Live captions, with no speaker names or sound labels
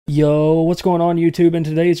Yo, what's going on YouTube? In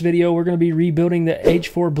today's video, we're going to be rebuilding the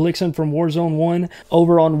H4 BLIXEN from Warzone 1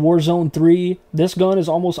 over on Warzone 3. This gun is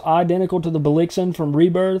almost identical to the BLIXEN from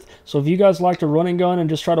REBIRTH, so if you guys like to run and gun and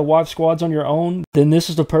just try to wipe squads on your own, then this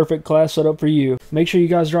is the perfect class setup for you. Make sure you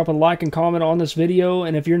guys drop a like and comment on this video,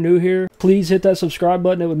 and if you're new here, please hit that subscribe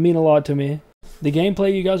button. It would mean a lot to me. The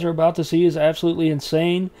gameplay you guys are about to see is absolutely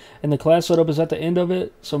insane, and the class setup is at the end of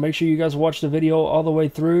it, so make sure you guys watch the video all the way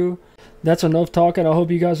through. That's enough talking. I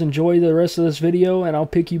hope you guys enjoy the rest of this video, and I'll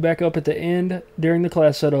pick you back up at the end during the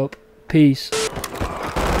class setup. Peace. Squad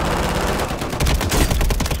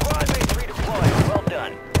mates redeployed. Well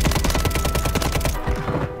done.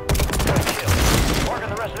 Good kill. Marking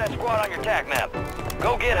the rest of that squad on your TAC map.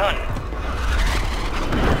 Go get hunting.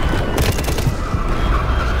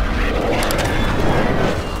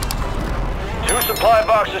 Two supply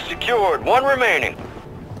boxes secured. One remaining.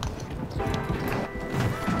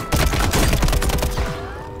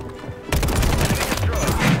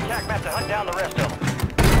 To hunt down the rest of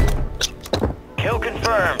them. Kill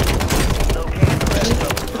confirmed. Locate the rest of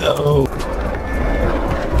them. Oh.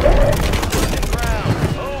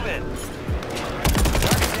 Move it.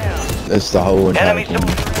 Target down. That's the whole entire Enemy thing.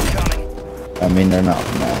 soldier incoming. I mean, they're not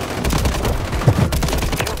now.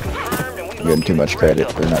 Kill confirmed and we You're getting too much credit.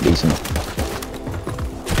 They're not decent.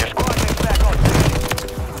 Your squad mates back on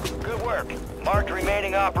duty. Good work. Mark the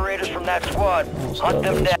remaining operators from that squad. Hunt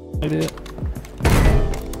them down.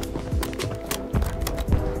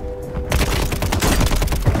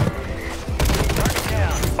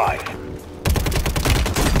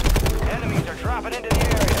 Enemies are dropping into the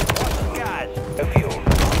area. Watch the skies. The fuel.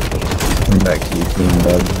 Come back to your team,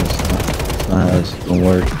 bud. That's not how this is gonna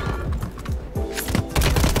work.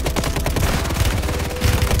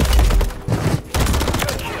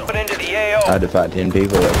 Put into the AO. I had to fight 10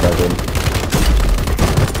 people. That probably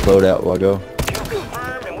loadout will go. Kill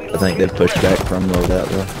confirmed and we I think they've pushed back from loadout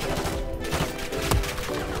though.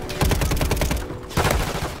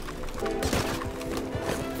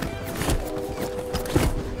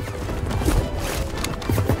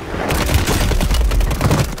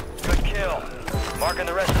 Marking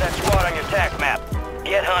the rest of that squad on your TAC map.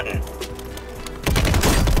 Get hunting.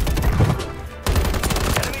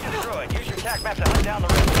 Enemy destroyed. Use your TAC map to hunt down the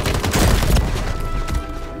rest of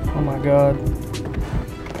them. Oh my god.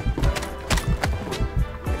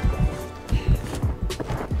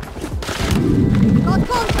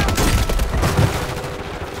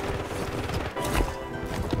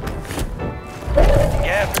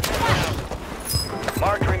 Gas is down.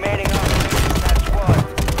 Mark remaining operators from that squad.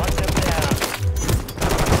 Hunt them down.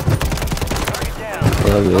 Target down.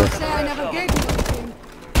 Love this. Say I never gave you anything.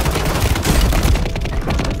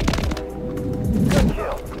 Good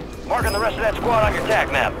kill. Marking the rest of that squad on your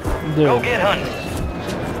TAC map. Dude. Go get hunting.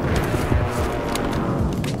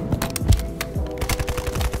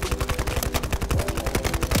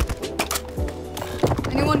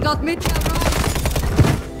 Anyone got me?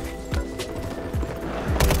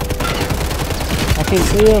 I can't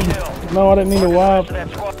see him. No, I didn't mean to wipe. Oh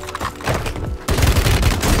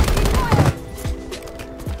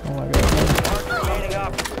my god. Mark remaining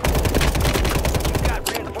up. You've got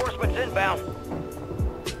reinforcements inbound.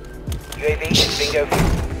 UAV, bingo.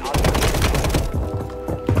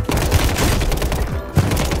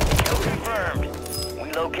 Kill confirmed. We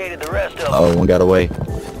located the rest of them. Oh, one got away.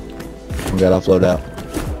 One got off loadout.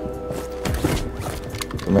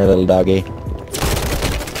 Come here, little doggy.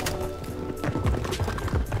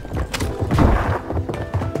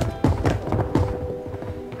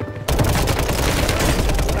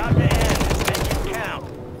 About to end. Mission count.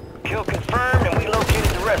 Kill confirmed and we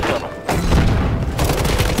located the rest of them.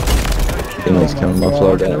 Teammates coming off The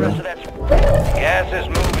loadout rest now. of that gas is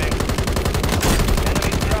moving.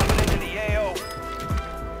 Enemies dropping into the AO.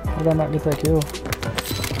 How did I not get that kill?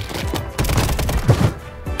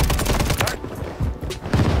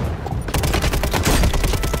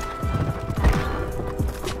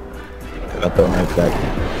 I throw a knife back.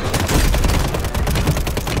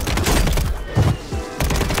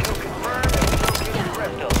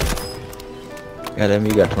 Goddamn,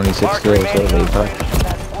 you got 26 kills, so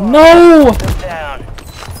 85. No!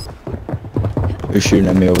 Who's shooting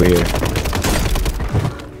at me over here?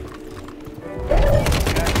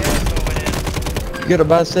 You got a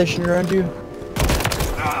buy station around you?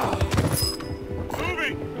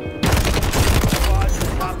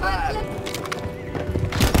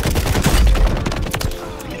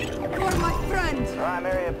 You're my friend.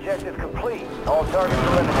 Primary objective complete. All targets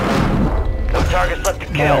eliminated. No targets left to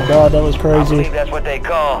kill. Oh my god, that was I crazy. believe that's what they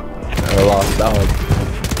call. I lost dog.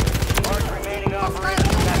 Mark remaining operators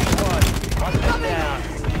from that squad. Hunt them down.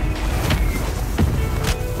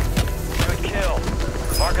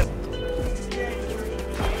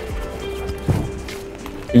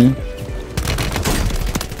 Mm.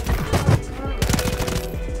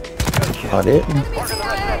 Got it. Marking the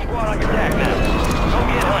rest of that squad on your attack map. Go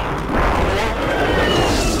get hunting.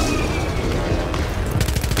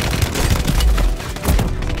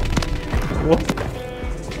 What?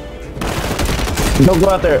 Don't go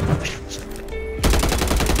out there.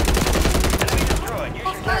 Enemy destroyed. Use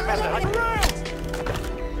your attack map to hunt.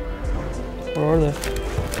 Where are they?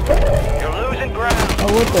 You're losing ground. Oh,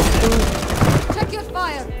 what the fuck? Check your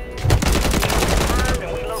fire.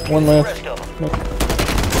 And we located One the left. rest of them.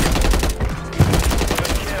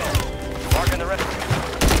 Good kill. Marking the rest.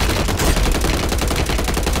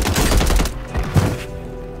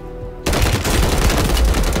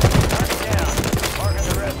 Target down. Marking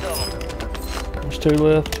the rest of them. There's 2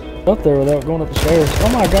 left. Up there without going up the stairs. Oh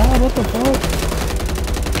my god, what the fuck?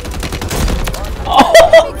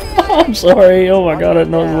 Oh, I'm sorry. Oh my god, I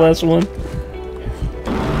didn't know the last one.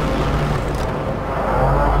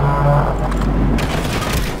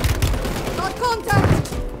 Got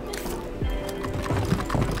contact.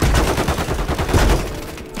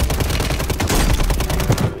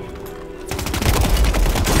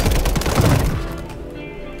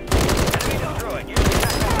 Enemy destroyed. Use your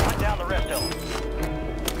attack map to hunt down the rest of them.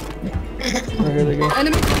 Right here they go.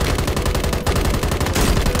 Enemy.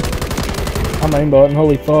 I'm aimbotting.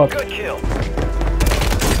 Holy fuck. Good kill.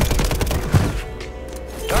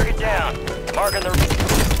 Target down. Marking the.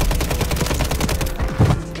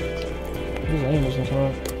 His aim isn't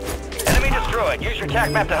hot. Enemy destroyed. Use your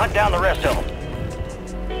attack map to hunt down the rest of them.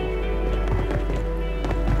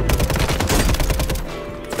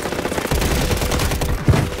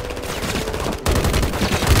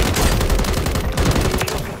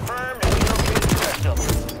 Kill confirmed, and we located the rest of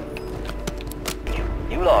them.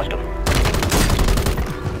 You lost them.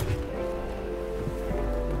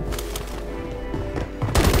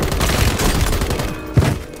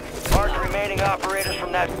 Mark the remaining operators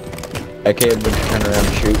from that. That kid would turn around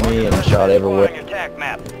and shoot me and shot On everywhere. your attack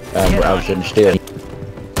map. I was sitting still. Good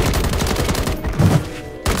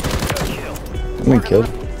kill. We killed.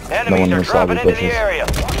 Enemies one are was solid dropping into the business. area.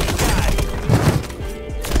 Watch the sky.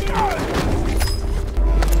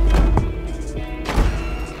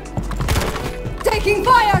 Taking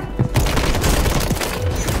fire.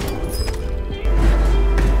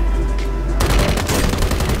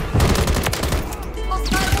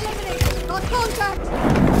 Hostile eliminated. Got contact.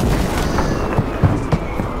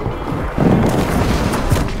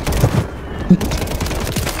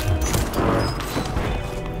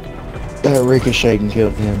 That ricochet and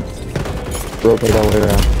killed him. Rotate all the way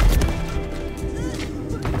around.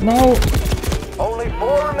 No. Only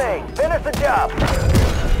 4 remain. Finish the job.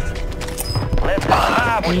 Left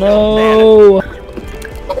alive. We're still No.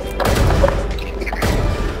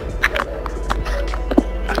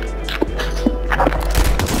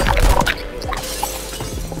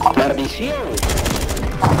 Maldición.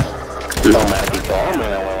 Lo maldito hombre,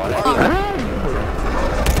 la huevona.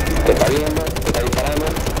 ¿Te está viendo? ¿Te está disparando?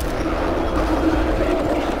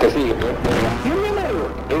 ¿Te sigue?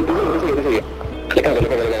 ¿Te sigue? Le cago.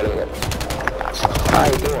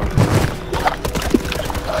 Ay, tú.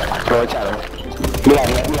 Aprovecharon. Mira.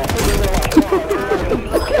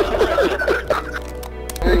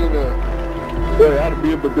 Boy, I'd be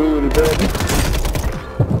able to do it today.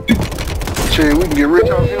 Shit, we can get rich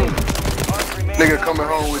off him. Nigga coming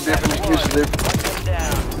home with different excuses.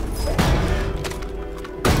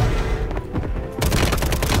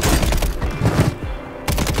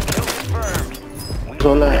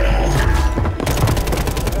 Sola.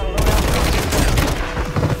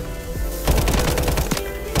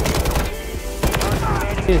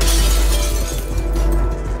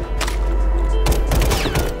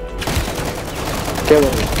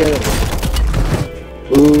 Quédate.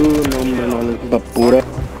 No, hombre, no, va pura.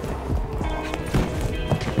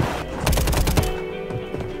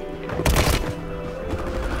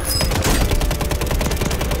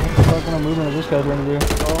 What the fuck kind of movement is this guy trying to do?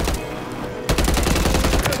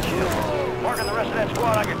 Marking the rest of that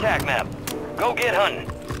squad on your attack map. Go get hunting.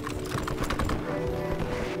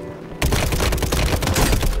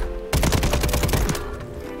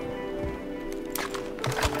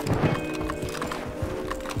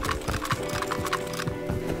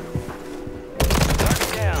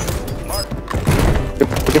 Target down. Mark.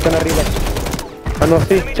 ¿Por qué están arriba? Ah, no,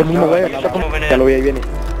 sí, se mismo güey. Ya lo vi, ahí viene.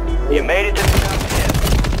 You made it to the top 10.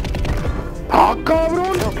 ¡Ah,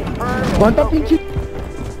 cabrón! ¿Cuánta pinche?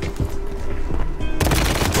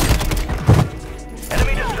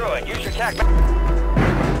 Enemy destroyed. Use your attack map.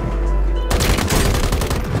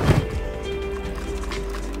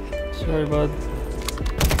 Sorry, bud.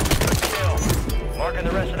 Good kill. Marking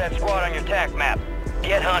the rest of that squad on your attack map.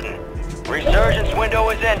 Get hunting. Resurgence window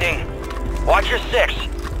is ending. Watch your 6.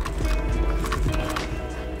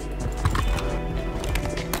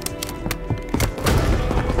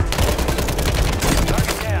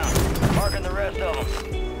 Target down. Marking the rest of them.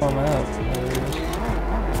 I'm out. There it is.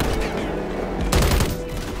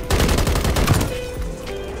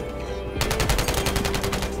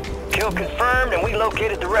 Kill confirmed, and we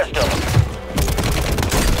located the rest of them.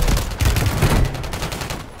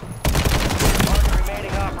 Mark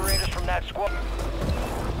remaining operators from that squad.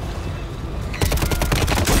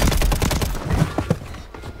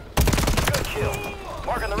 Good kill.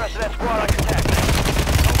 Marking the rest of that squad on your tac map.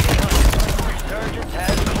 Okay, hunter. Resurgence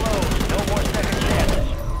has closed. No more second chances.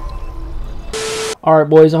 Alright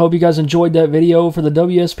boys, I hope you guys enjoyed that video. For the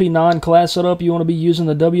WSP-9 class setup, you want to be using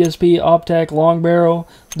the WSP OpTac long barrel,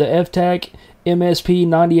 the FTAC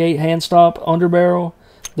MSP-98 hand stop underbarrel,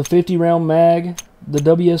 the 50 round mag, the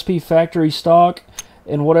WSP factory stock,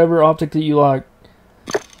 and whatever optic that you like.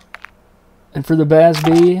 And for the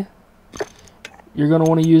BAS-B, you're going to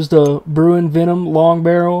want to use the Bruin Venom long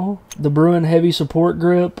barrel, the Bruin heavy support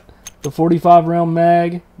grip, the 45 round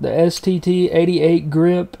mag, the STT-88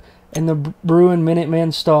 grip, and the Bruin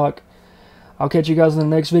Minuteman stock. I'll catch you guys in the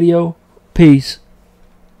next video. Peace.